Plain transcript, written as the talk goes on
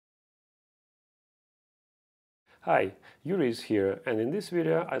Hi, Yuri is here, and in this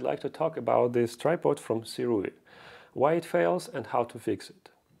video I'd like to talk about this tripod from Sirui, why it fails and how to fix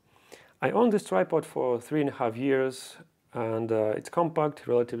it. I own this tripod for 3.5 years, and it's compact,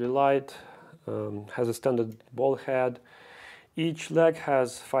 relatively light, has a standard ball head. Each leg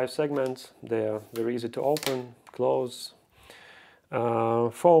has 5 segments. They're very easy to open, close.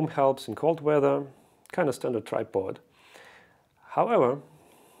 Foam helps in cold weather, kind of standard tripod. However,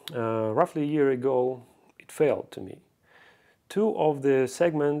 roughly a year ago it failed to me. 2 of the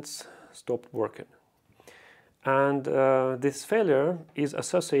segments stopped working. And this failure is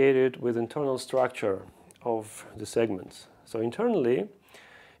associated with internal structure of the segments. So internally,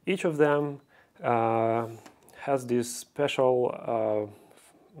 each of them has these special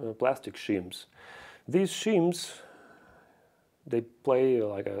plastic shims. These shims, they play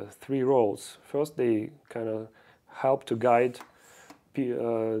like 3 roles. First, they kind of help to guide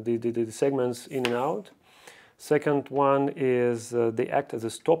the segments in and out. Second one is they act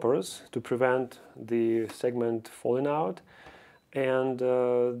as stoppers to prevent the segment falling out, and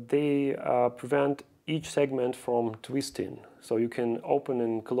they prevent each segment from twisting, so you can open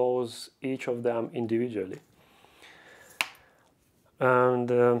and close each of them individually. And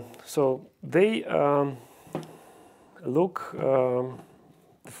so they look the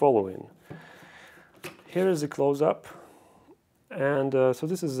following. Here is a close-up, and so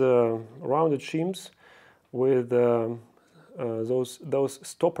this is rounded shims with those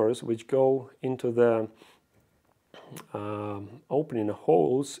stoppers which go into the opening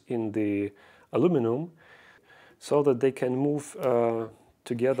holes in the aluminum so that they can move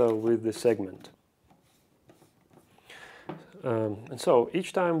together with the segment. And so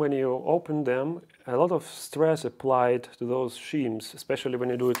each time when you open them, a lot of stress applied to those shims, especially when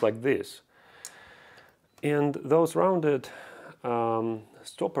you do it like this. And those rounded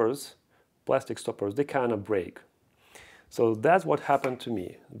stoppers, plastic stoppers, they kind of break. So that's what happened to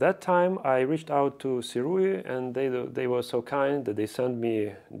me. That time I reached out to Sirui, and they were so kind that they sent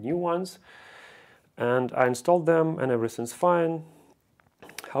me new ones, and I installed them and everything's fine.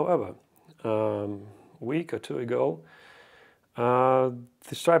 However, a week or 2 ago,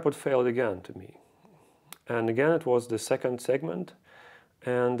 this tripod failed again to me. And again it was the second segment,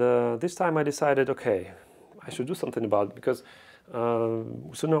 and this time I decided, okay, I should do something about it, because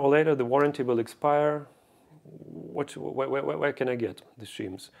sooner or later the warranty will expire. Where can I get the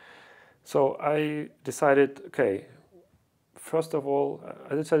shims? So I decided, okay, first of all,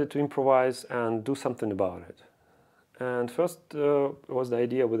 I decided to improvise and do something about it. And first was the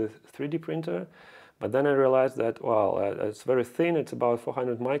idea with a 3D printer, but then I realized that, well, it's very thin, it's about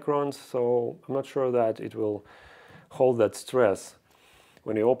 400 microns, so I'm not sure that it will hold that stress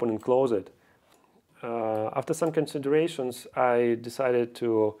when you open and close it. After some considerations, I decided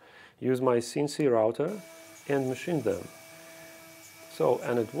to use my CNC-router and machine them. So,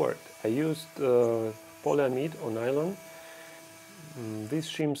 and it worked. I used polyamide or nylon. These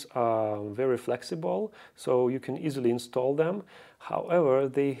shims are very flexible, so you can easily install them. However,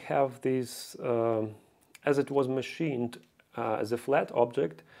 they have this, as it was machined as a flat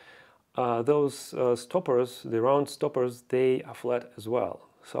object, those stoppers, the round stoppers, they are flat as well.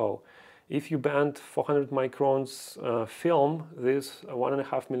 So if you bend 400 microns film, this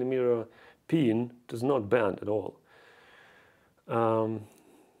 1.5 millimeter pin does not bend at all.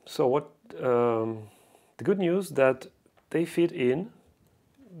 So what the good news that they fit in.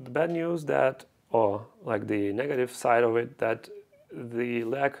 The bad news that, or like the negative side of it, that the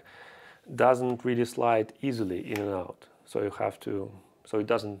leg doesn't really slide easily in and out. So you have to, so it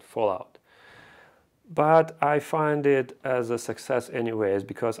doesn't fall out. But I find it as a success anyways,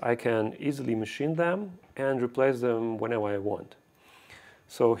 because I can easily machine them and replace them whenever I want.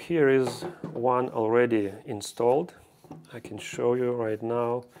 So here is one already installed. I can show you right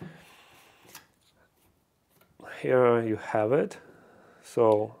now. Here you have it.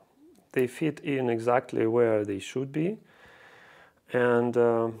 So they fit in exactly where they should be. And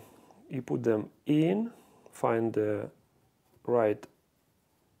you put them in, find the right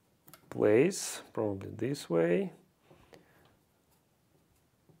place, probably this way.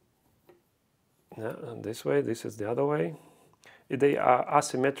 Yeah, and this way, this is the other way. They are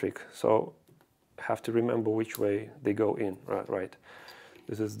asymmetric, so have to remember which way they go in. Right.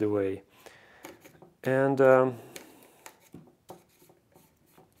 This is the way. And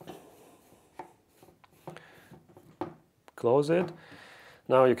close it.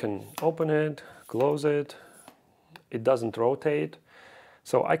 Now you can open it, close it. It doesn't rotate.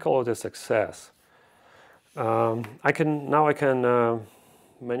 So I call it a success. I can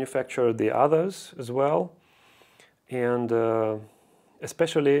manufacture the others as well, and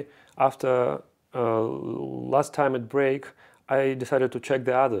especially after last time at break, I decided to check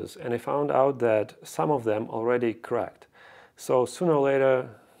the others, and I found out that some of them already cracked. So sooner or later,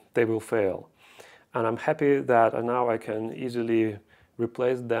 they will fail. And I'm happy that now I can easily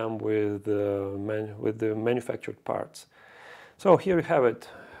replace them with the manufactured parts. So here you have it,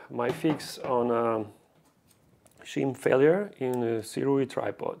 my fix on shim failure in a Sirui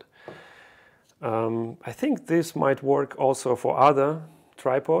tripod. I think this might work also for other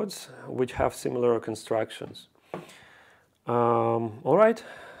tripods which have similar constructions. All right,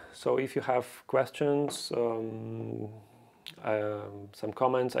 so if you have questions, some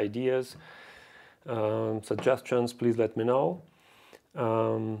comments, ideas, suggestions, please let me know.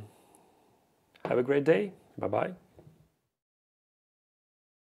 Have a great day. Bye-bye.